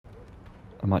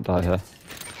I might die here.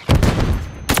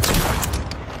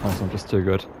 Oh, I'm just too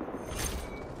good.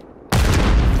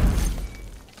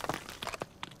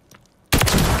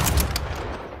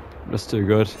 I'm just too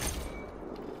good.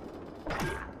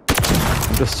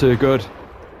 I'm just too good.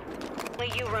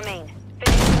 Only you remain.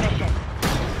 Finish the mission.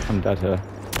 I'm dead here.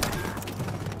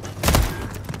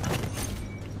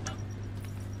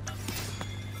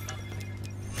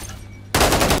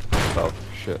 Oh,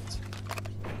 shit.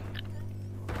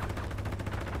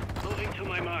 Moving to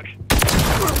my mark.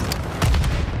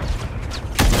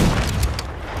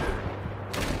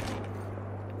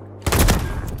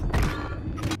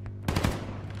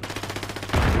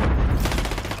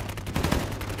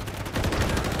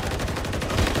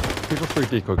 People threw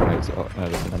decoy grenades. Oh, no,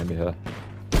 there's an enemy here.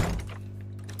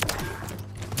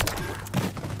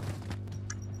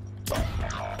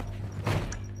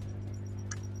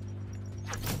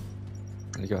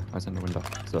 There you go. I was in the window.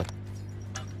 So.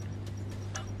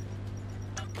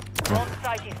 Bomb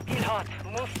site is still hot.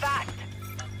 Move fast.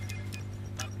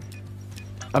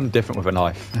 I'm different with a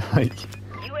knife. Like.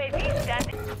 UAV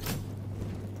standing.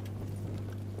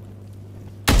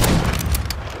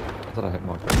 I thought I hit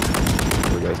my friend.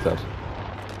 There we go, he's dead.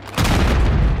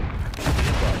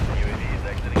 UAV is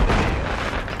exiting the area.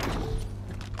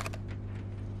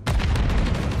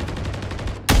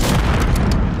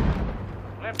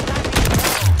 We're planting.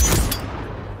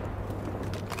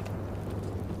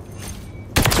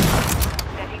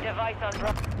 Setting device on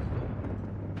drop.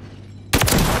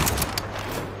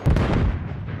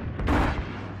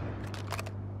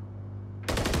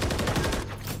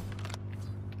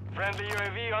 Friendly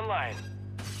UAV online.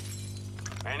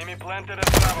 Enemy planted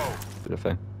at Bravo. Did a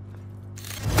thing.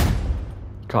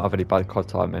 Can't have any bad COD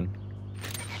timing.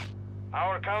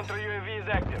 Our counter UAV is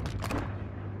active.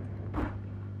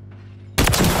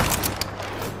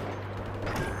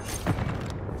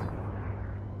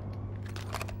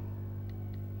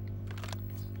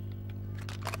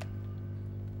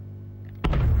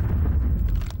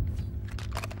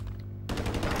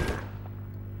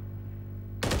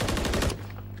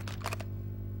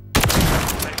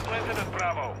 They planted at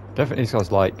Bravo. Definitely these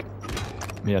guys like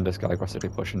me and this guy aggressively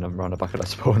pushing them around the back of their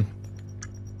spawn.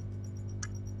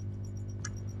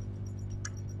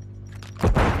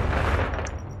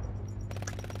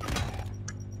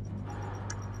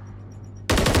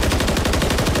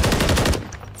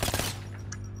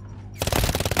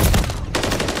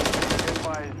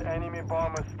 Advise, enemy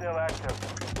bomber still active.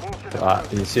 Move to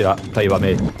the You see that? Play by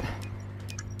me.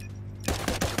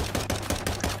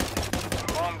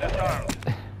 bomb disarmed.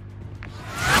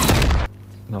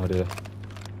 No idea.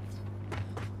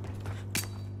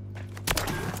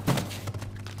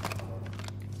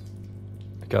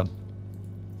 Again.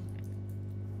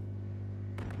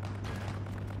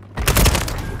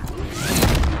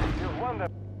 You've won the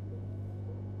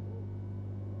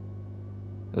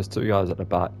There's two guys at the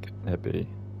back, near B.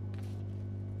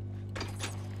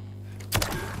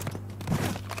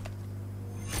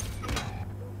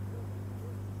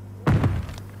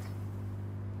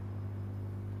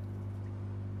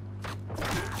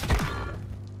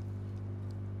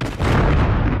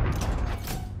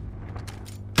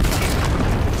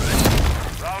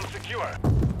 round secure.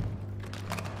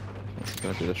 Let's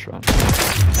go do this round.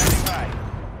 Standing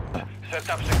by. Set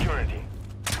up security.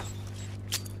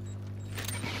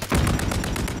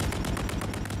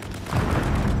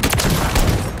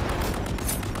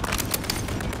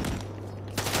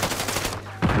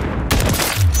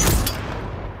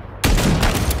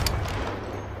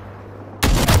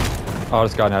 Oh,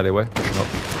 this guy in the alleyway. Pushing up.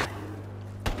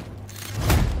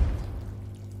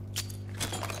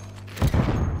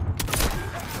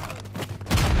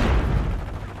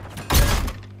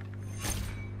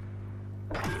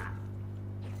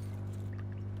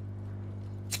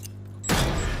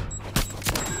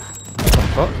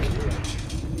 Fuck.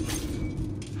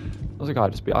 There's a guy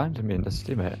just behind me and this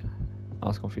teammate. I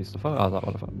was confused. The fuck? I was like,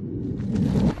 what the fuck?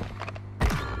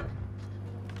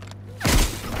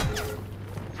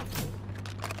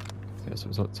 Okay, so it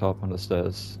was up top on the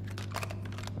stairs.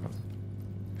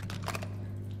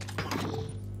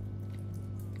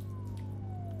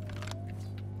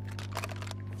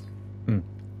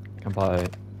 Can buy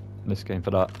this game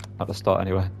for that at the start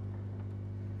anyway.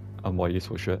 And more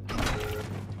useful shit.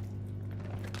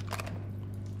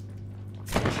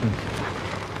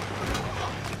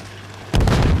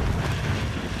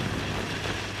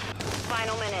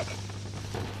 Final minute.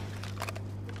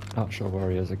 Not sure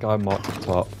where he is. A guy marked at the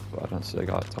top, but I don't see a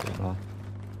guy at the top right now.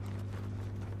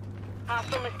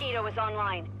 Hostile Mosquito is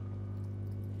online.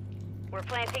 We're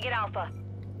planting at Alpha.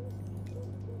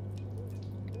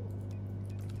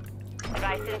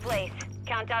 Device in place.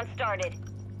 Countdown started.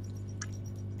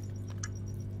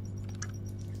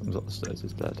 Comes up the stairs,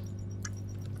 is dead.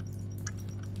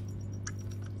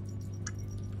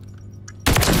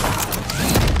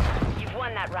 You've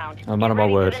won that round. I'm out of my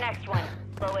Get ready word. for the next one.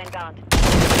 Low inbound.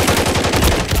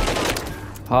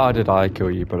 How did I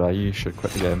kill you, brother? You should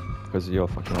quit the game because you're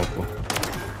fucking awful.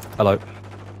 Hello.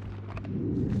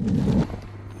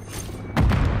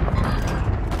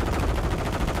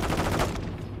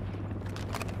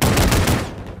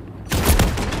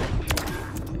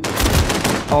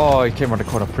 Oh, he came around the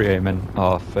corner pre-aiming.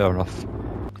 Oh, fair enough.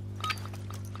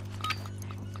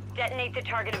 Detonate the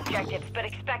target objectives, but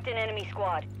expect an enemy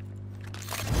squad.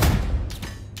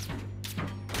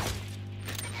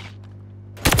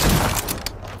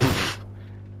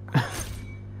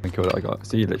 Kill that I got.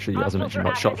 See, literally, as I Hostiles mentioned,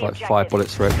 are I shot after like the 5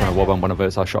 bullets through it trying to wob on one of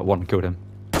those. I shot one and killed him.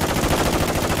 I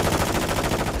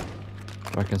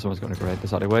reckon someone's got a grenade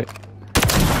this alleyway.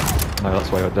 No, that's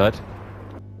why you're dead.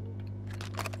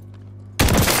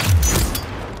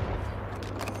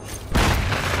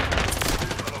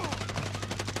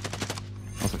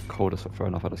 That's the coldest throw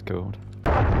enough I just killed.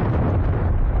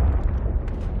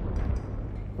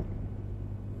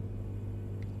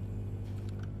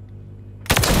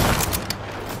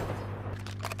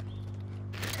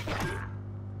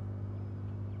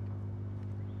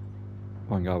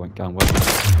 One guy went down well.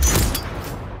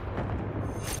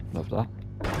 Love that.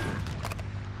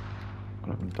 One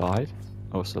of them died.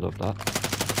 Also love that.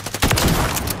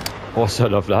 Also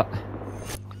love that.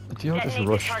 Did you just Detonate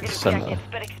the rush target the centre? objectives,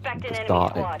 but expect an Just enemy die.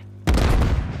 squad.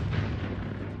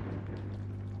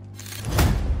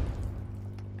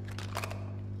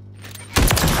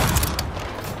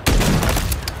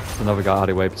 There's another guy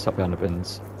alleyway just up behind the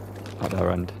bins. At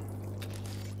their end.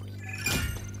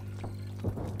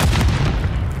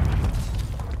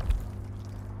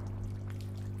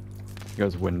 He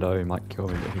goes window, he might kill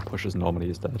me, but if he pushes normally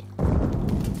he's dead.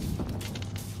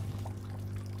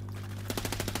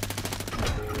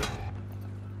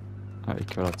 Oh, he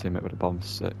killed our teammate with a bomb,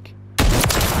 sick.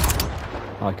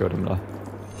 I killed him though.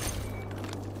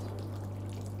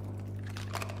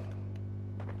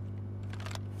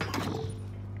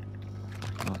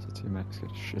 That's a teammate, he's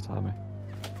got shit out of me.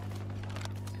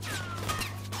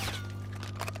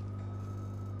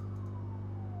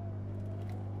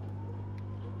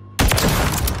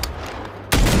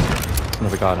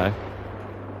 Another guy now.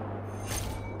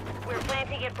 We're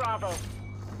planting at Bravo.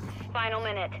 Final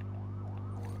minute.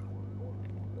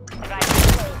 Device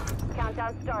placed.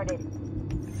 Countdown started.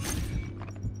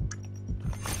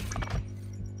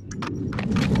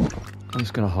 I'm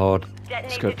just gonna hard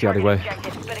Detonate scope the the alleyway. target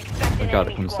objectives, but expect The an guy that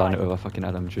enemy comes squad. down it with a fucking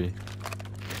LMG.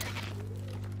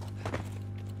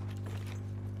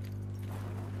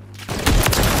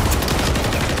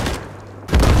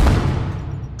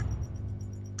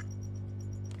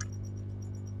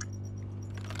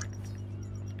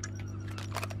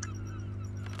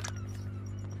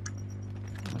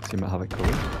 My team might have it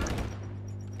covered.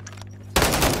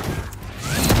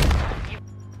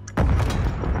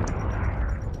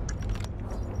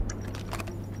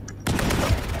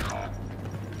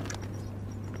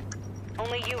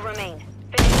 Only you remain.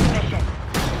 Finish the mission.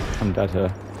 I'm dead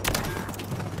here.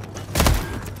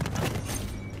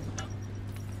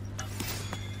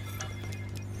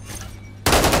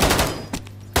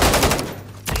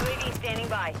 UAV standing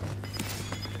by.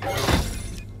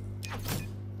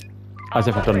 As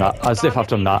if I've done that. As if I've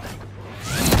done that.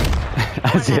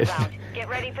 As Won that if. round. Get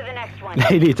ready for the next one.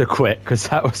 They need to quit because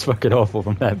that was fucking awful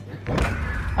from them.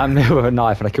 I'm there with a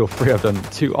knife and I killed 3 of them.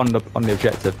 2 on the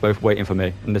objective, both waiting for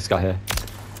me. And this guy here.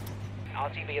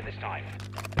 RTV at this time.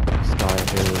 This guy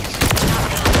is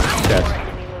dead.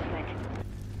 Enemy movement.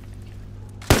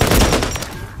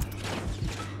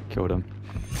 Killed him.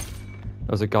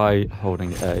 There was a guy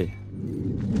holding A.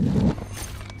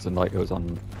 There's a light goes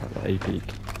on at the A peak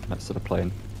next to the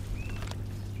plane.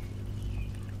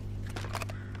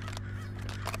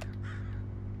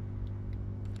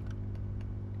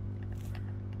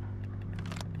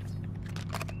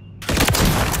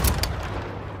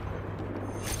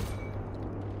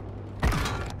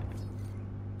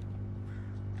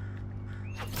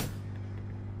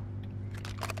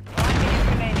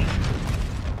 Remaining.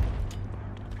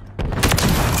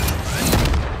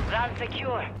 Round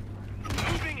secure.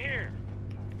 Moving here.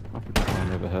 I'll put the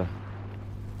plane over here.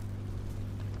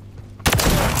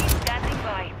 Standing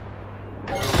by.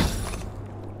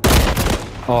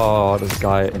 Oh, there's a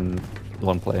guy in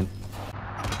one plane.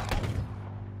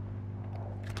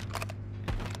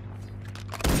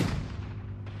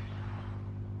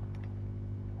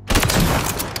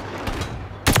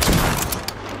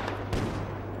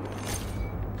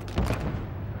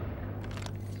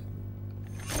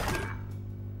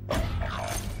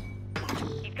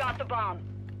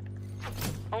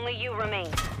 Only you remain.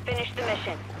 Finish the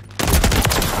mission.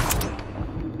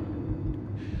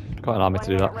 Can't allow me to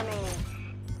do that. Remaining.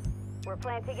 We're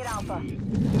planting at Alpha.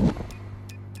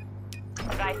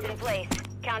 Device in place.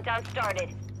 Countdown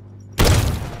started.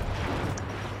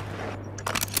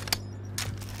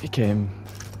 He came.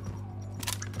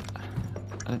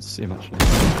 I didn't see him actually.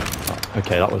 Oh,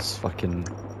 okay, that was fucking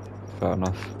fair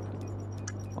enough.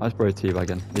 Why is bro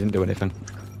teabagging? He didn't do anything.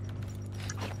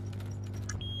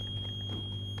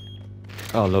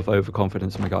 Oh, I love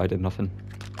overconfidence. My guy did nothing.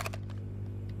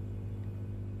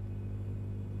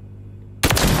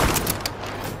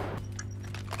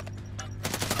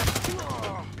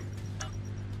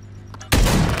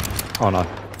 Oh no.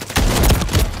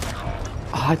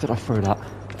 How did I throw that?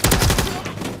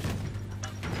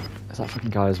 Is that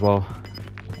fucking guy as well?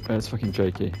 It's fucking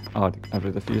Jakey. Oh, I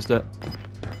really defused it.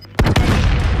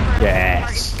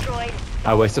 Yes!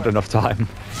 I wasted enough time.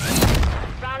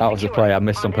 That was a play I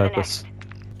missed on purpose.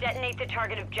 Detonate the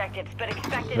target objectives, but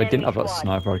expect If I didn't have that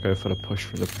sniper, I'd go for the push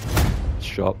for the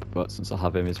shop, but since I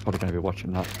have him, he's probably going to be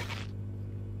watching that.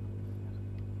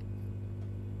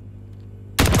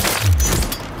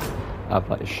 I have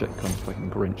like a shit kind of fucking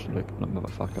Grinch looking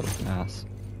motherfucker looking ass.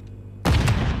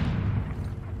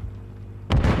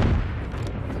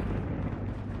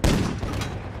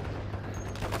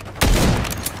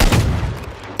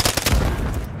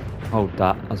 Hold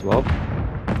that as well.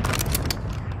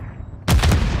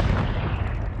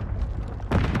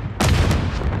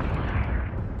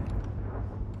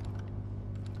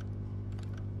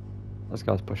 This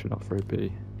guy's pushing up through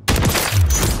B.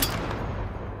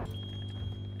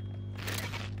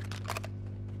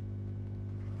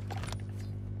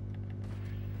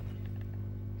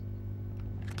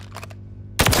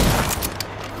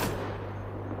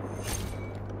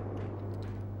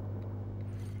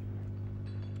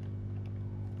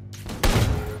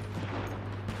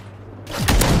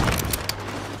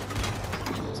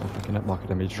 So fucking net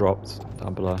market enemy dropped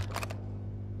down below.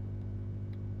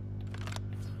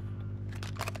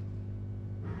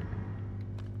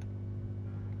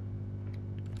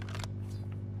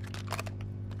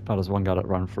 Oh, there's one guy that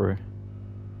ran through.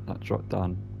 That dropped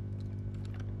down.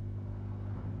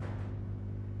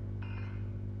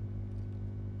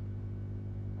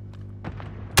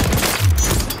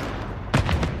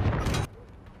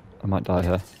 I might die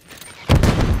here.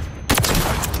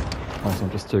 Oh, so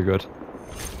I'm just too good.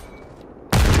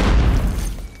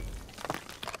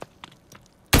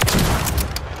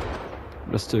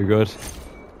 I'm just too good.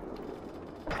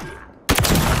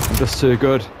 I'm just too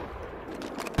good.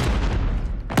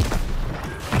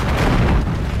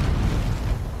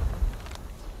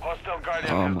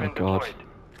 Oh my god.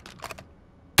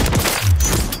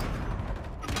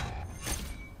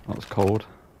 That was cold.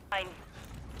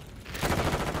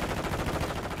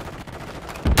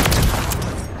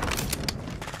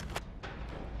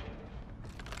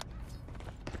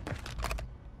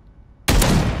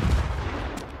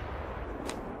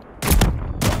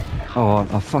 Oh,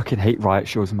 I fucking hate riot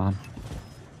shields, man.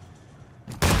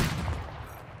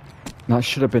 That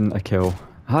should have been a kill.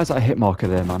 How's that a hit marker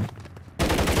there, man?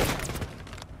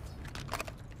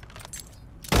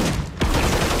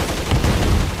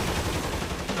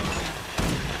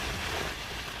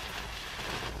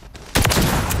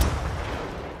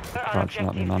 Crouching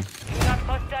at me, man.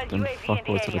 Then fuck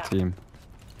all to the team.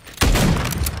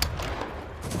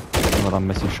 God, I'm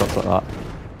missing shots like that.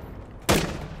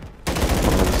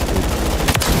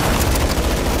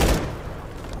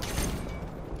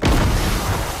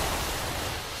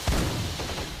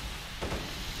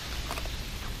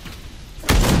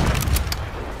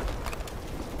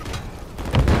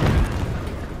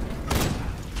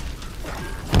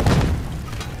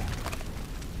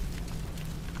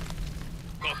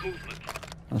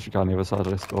 There's a guy on the other side of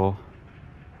this door.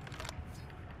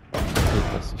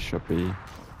 This should be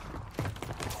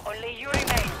Only you remain.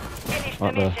 Finish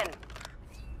right the there. mission.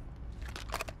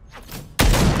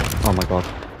 Oh my god.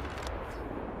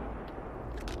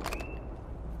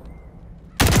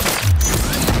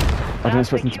 I didn't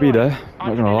expect him to be there,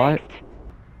 not gonna lie.